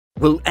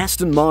Will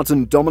Aston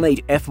Martin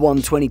dominate F1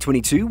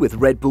 2022 with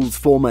Red Bull's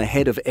former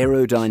head of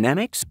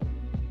aerodynamics?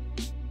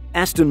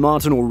 Aston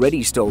Martin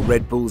already stole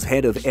Red Bull's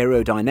head of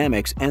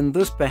aerodynamics, and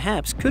this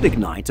perhaps could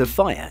ignite a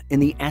fire in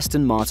the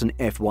Aston Martin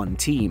F1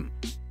 team.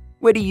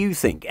 Where do you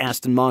think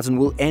Aston Martin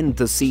will end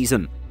the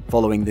season,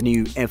 following the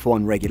new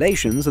F1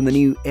 regulations and the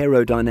new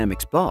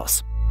aerodynamics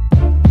boss?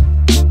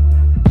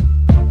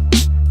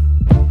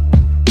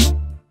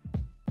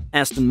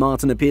 Aston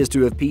Martin appears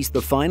to have pieced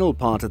the final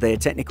part of their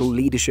technical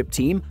leadership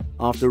team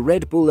after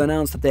Red Bull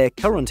announced that their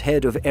current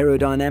head of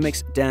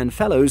aerodynamics, Dan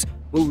Fellows,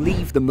 will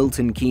leave the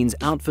Milton Keynes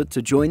outfit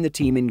to join the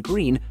team in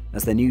green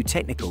as their new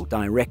technical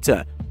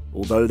director,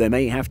 although they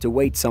may have to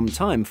wait some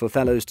time for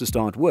Fellows to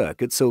start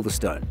work at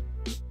Silverstone.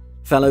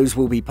 Fellows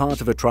will be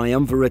part of a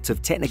triumvirate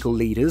of technical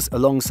leaders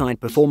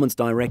alongside performance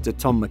director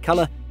Tom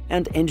McCullough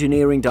and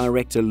engineering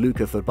director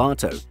Luca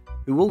Fabato,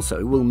 who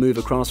also will move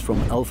across from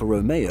Alfa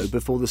Romeo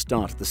before the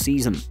start of the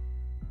season.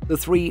 The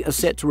three are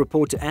set to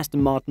report to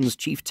Aston Martin's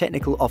Chief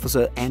Technical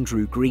Officer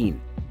Andrew Green.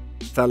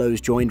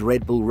 Fellows joined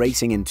Red Bull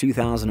Racing in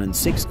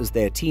 2006 as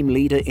their team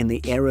leader in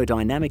the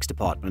aerodynamics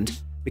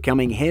department,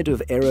 becoming head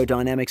of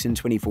aerodynamics in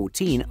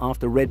 2014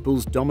 after Red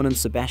Bull's dominant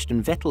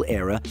Sebastian Vettel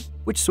era,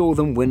 which saw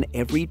them win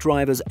every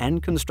drivers'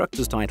 and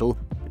constructors' title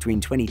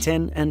between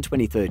 2010 and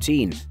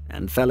 2013,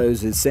 and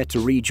Fellows is set to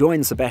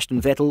rejoin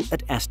Sebastian Vettel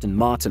at Aston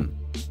Martin.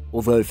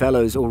 Although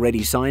Fellows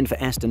already signed for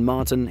Aston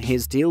Martin,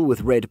 his deal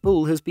with Red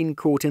Bull has been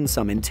caught in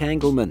some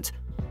entanglement.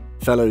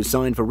 Fellows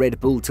signed for Red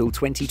Bull till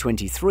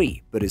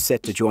 2023, but is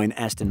set to join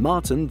Aston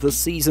Martin this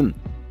season.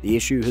 The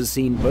issue has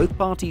seen both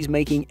parties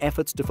making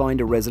efforts to find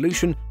a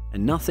resolution,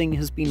 and nothing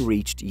has been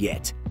reached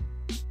yet.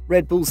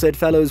 Red Bull said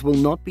Fellows will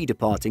not be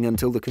departing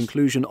until the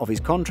conclusion of his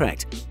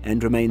contract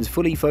and remains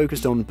fully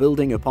focused on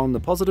building upon the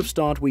positive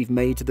start we've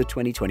made to the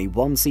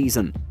 2021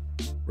 season.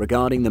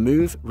 Regarding the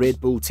move, Red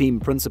Bull team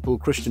principal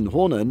Christian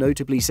Horner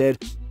notably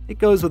said, "It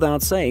goes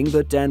without saying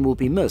that Dan will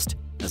be missed,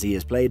 as he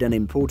has played an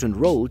important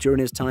role during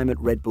his time at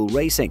Red Bull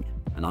Racing,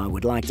 and I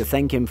would like to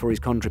thank him for his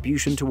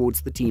contribution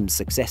towards the team's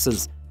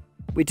successes.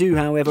 We do,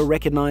 however,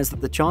 recognize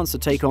that the chance to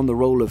take on the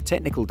role of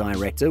technical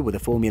director with a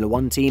Formula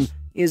One team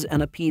is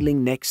an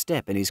appealing next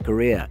step in his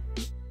career.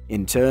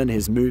 In turn,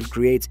 his move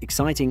creates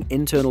exciting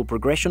internal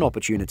progression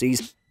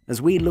opportunities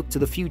as we look to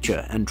the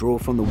future and draw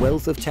from the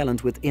wealth of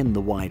talent within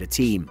the wider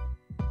team."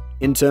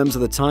 In terms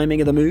of the timing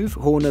of the move,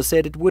 Horner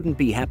said it wouldn't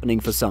be happening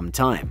for some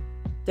time.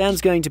 "Dan's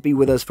going to be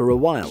with us for a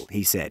while,"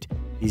 he said.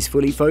 "He's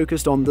fully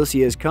focused on this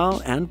year's car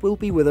and will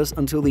be with us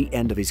until the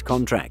end of his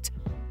contract."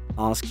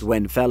 Asked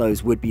when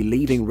Fellows would be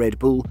leaving Red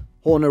Bull,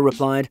 Horner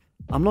replied,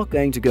 "I'm not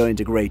going to go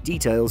into great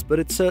details, but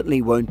it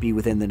certainly won't be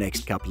within the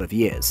next couple of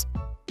years."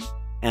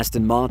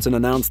 Aston Martin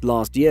announced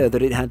last year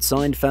that it had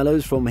signed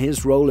Fellows from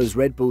his role as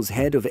Red Bull's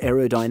head of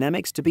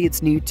aerodynamics to be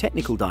its new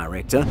technical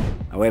director.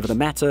 However, the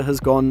matter has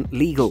gone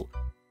legal.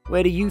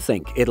 Where do you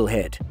think it'll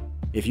head?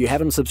 If you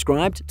haven't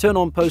subscribed, turn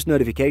on post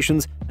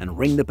notifications and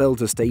ring the bell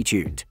to stay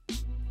tuned.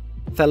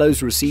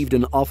 Fellows received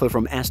an offer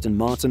from Aston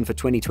Martin for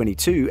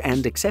 2022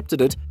 and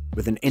accepted it,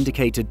 with an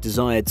indicated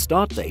desired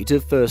start date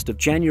of 1st of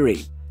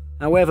January.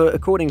 However,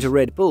 according to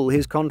Red Bull,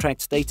 his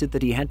contract stated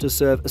that he had to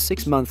serve a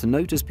 6-month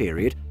notice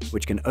period,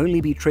 which can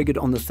only be triggered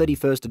on the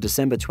 31st of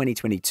December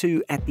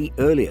 2022 at the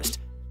earliest.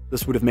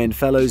 This would have meant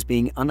Fellows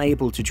being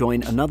unable to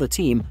join another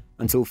team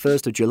until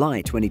 1st of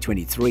July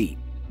 2023.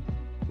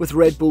 With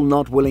Red Bull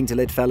not willing to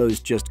let Fellows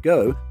just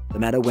go, the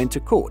matter went to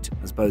court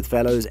as both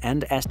Fellows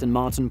and Aston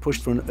Martin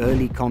pushed for an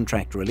early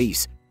contract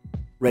release.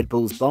 Red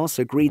Bull's boss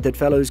agreed that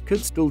Fellows could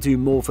still do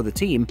more for the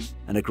team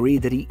and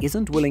agreed that he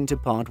isn't willing to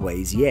part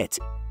ways yet.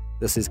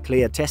 This is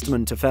clear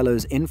testament to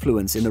Fellows'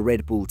 influence in the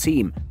Red Bull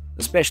team,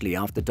 especially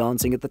after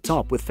dancing at the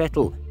top with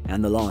Vettel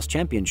and the last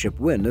championship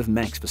win of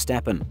Max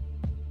Verstappen.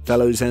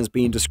 Fellows has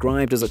been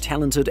described as a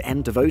talented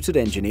and devoted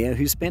engineer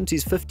who spent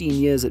his 15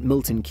 years at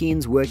Milton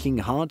Keynes working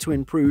hard to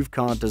improve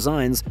car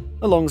designs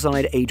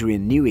alongside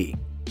Adrian Newey.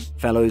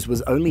 Fellows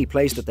was only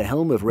placed at the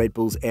helm of Red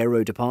Bull's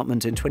aero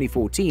department in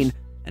 2014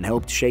 and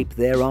helped shape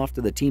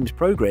thereafter the team's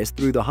progress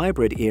through the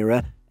hybrid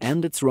era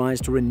and its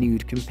rise to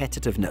renewed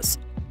competitiveness.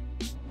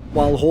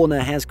 While Horner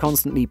has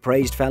constantly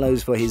praised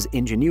Fellows for his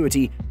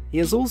ingenuity, he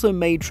has also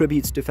made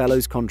tributes to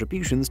Fellows'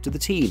 contributions to the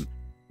team.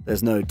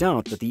 There's no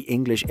doubt that the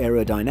English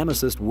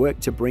aerodynamicist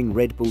worked to bring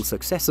Red Bull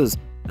successes,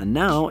 and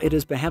now it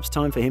is perhaps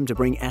time for him to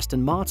bring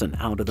Aston Martin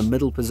out of the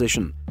middle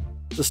position.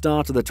 The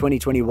start of the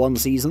 2021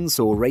 season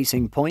saw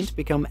Racing Point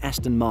become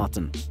Aston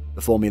Martin.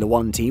 The Formula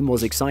One team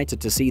was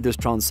excited to see this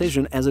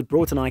transition as it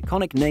brought an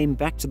iconic name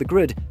back to the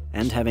grid,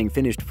 and having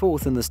finished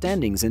 4th in the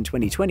standings in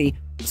 2020,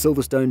 the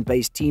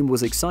Silverstone-based team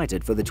was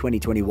excited for the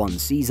 2021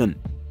 season.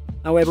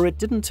 However, it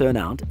didn't turn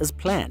out as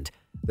planned.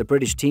 The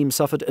British team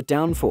suffered a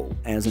downfall,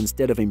 as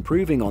instead of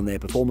improving on their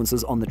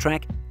performances on the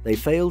track, they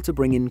failed to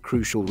bring in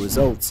crucial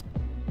results.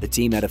 The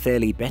team had a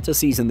fairly better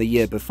season the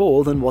year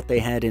before than what they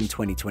had in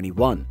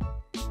 2021.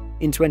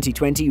 In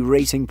 2020,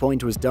 Racing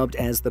Point was dubbed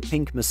as the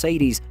Pink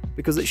Mercedes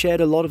because it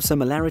shared a lot of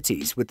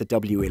similarities with the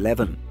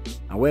W11.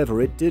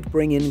 However, it did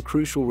bring in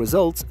crucial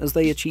results as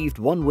they achieved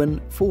 1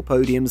 win, 4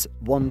 podiums,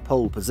 1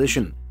 pole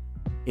position.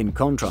 In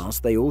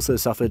contrast, they also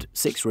suffered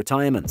 6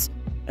 retirements.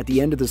 At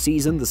the end of the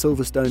season, the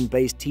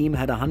Silverstone-based team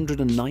had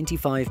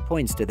 195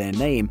 points to their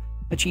name,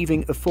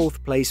 achieving a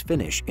 4th-place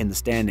finish in the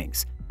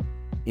standings.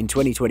 In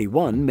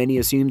 2021, many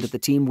assumed that the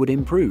team would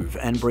improve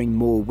and bring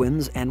more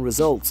wins and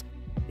results.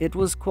 It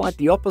was quite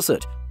the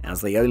opposite,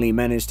 as they only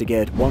managed to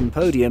get 1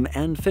 podium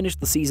and finished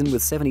the season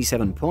with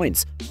 77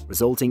 points,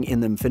 resulting in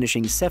them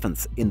finishing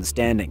 7th in the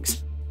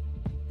standings.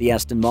 The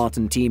Aston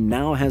Martin team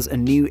now has a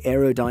new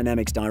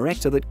aerodynamics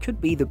director that could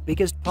be the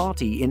biggest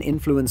party in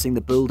influencing the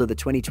build of the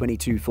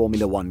 2022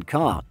 Formula One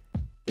car.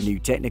 The new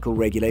technical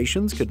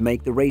regulations could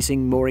make the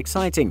racing more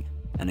exciting,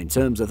 and in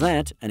terms of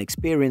that, an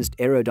experienced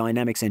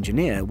aerodynamics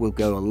engineer will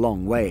go a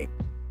long way.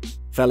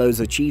 Fellowes'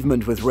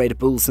 achievement with Red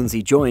Bull since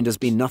he joined has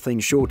been nothing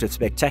short of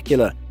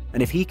spectacular,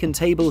 and if he can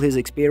table his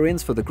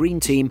experience for the Green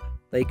Team,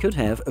 they could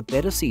have a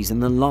better season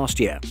than last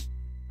year.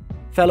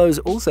 Fellowes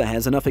also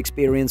has enough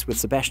experience with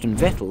Sebastian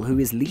Vettel, who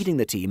is leading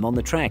the team on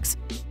the tracks.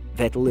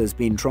 Vettel has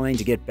been trying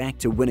to get back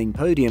to winning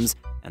podiums,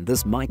 and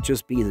this might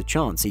just be the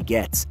chance he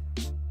gets.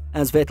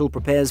 As Vettel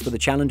prepares for the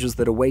challenges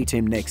that await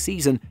him next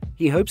season,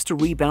 he hopes to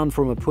rebound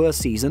from a poor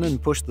season and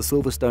push the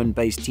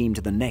Silverstone-based team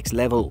to the next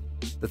level.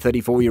 The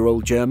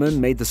 34-year-old German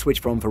made the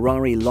switch from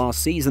Ferrari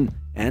last season,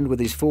 and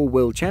with his 4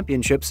 World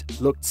Championships,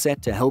 looked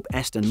set to help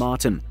Aston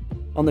Martin.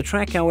 On the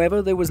track,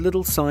 however, there was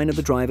little sign of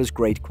the driver's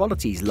great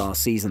qualities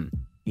last season.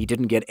 He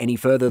didn't get any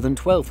further than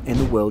 12th in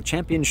the World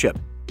Championship.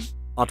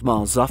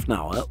 Otmar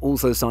Zafnauer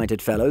also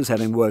cited Fellowes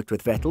having worked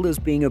with Vettel as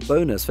being a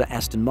bonus for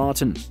Aston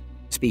Martin.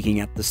 Speaking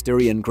at the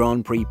Styrian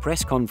Grand Prix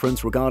press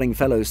conference regarding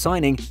Fellowes'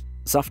 signing,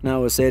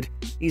 Zafnauer said,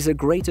 "He's a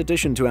great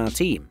addition to our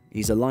team.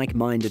 He's a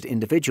like-minded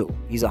individual.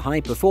 He's a high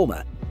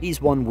performer.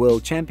 He's won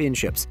World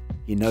Championships.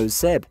 He knows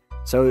Seb,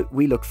 so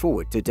we look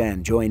forward to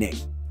Dan joining."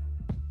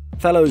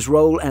 Fellowes'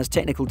 role as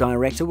technical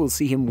director will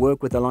see him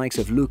work with the likes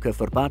of Luca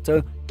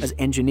Forbato as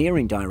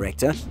engineering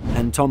director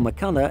and Tom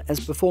McCullough as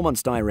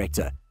performance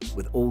director,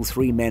 with all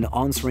 3 men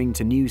answering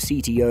to new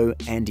CTO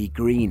Andy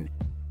Green.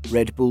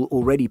 Red Bull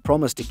already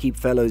promised to keep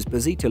Fellowes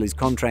busy till his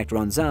contract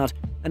runs out,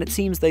 and it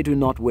seems they do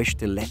not wish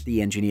to let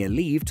the engineer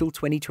leave till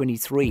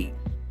 2023.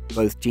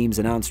 Both teams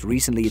announced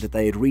recently that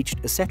they had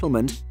reached a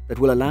settlement that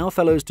will allow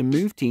Fellowes to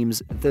move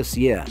teams this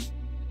year.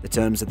 The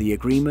terms of the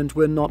agreement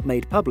were not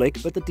made public,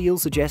 but the deal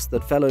suggests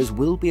that Fellowes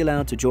will be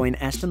allowed to join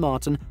Aston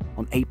Martin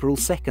on April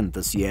 2nd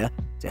this year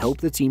to help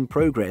the team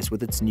progress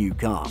with its new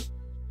car.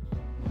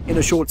 In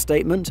a short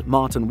statement,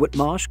 Martin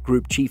Whitmarsh,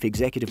 Group Chief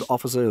Executive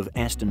Officer of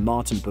Aston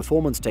Martin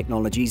Performance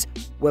Technologies,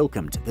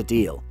 welcomed the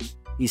deal.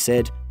 He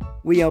said,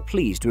 "We are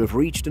pleased to have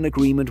reached an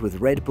agreement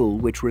with Red Bull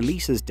which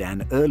releases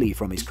Dan early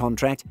from his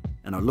contract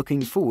and are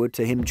looking forward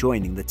to him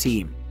joining the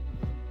team."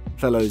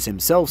 Fellowes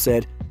himself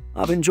said,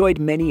 "I've enjoyed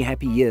many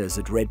happy years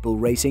at Red Bull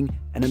Racing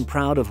and am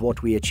proud of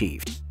what we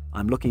achieved.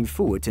 I'm looking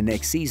forward to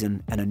next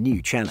season and a new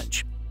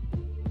challenge."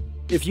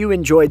 If you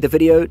enjoyed the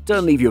video,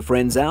 don't leave your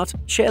friends out,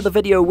 share the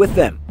video with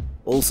them.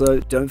 Also,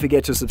 don't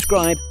forget to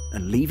subscribe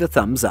and leave a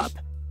thumbs up.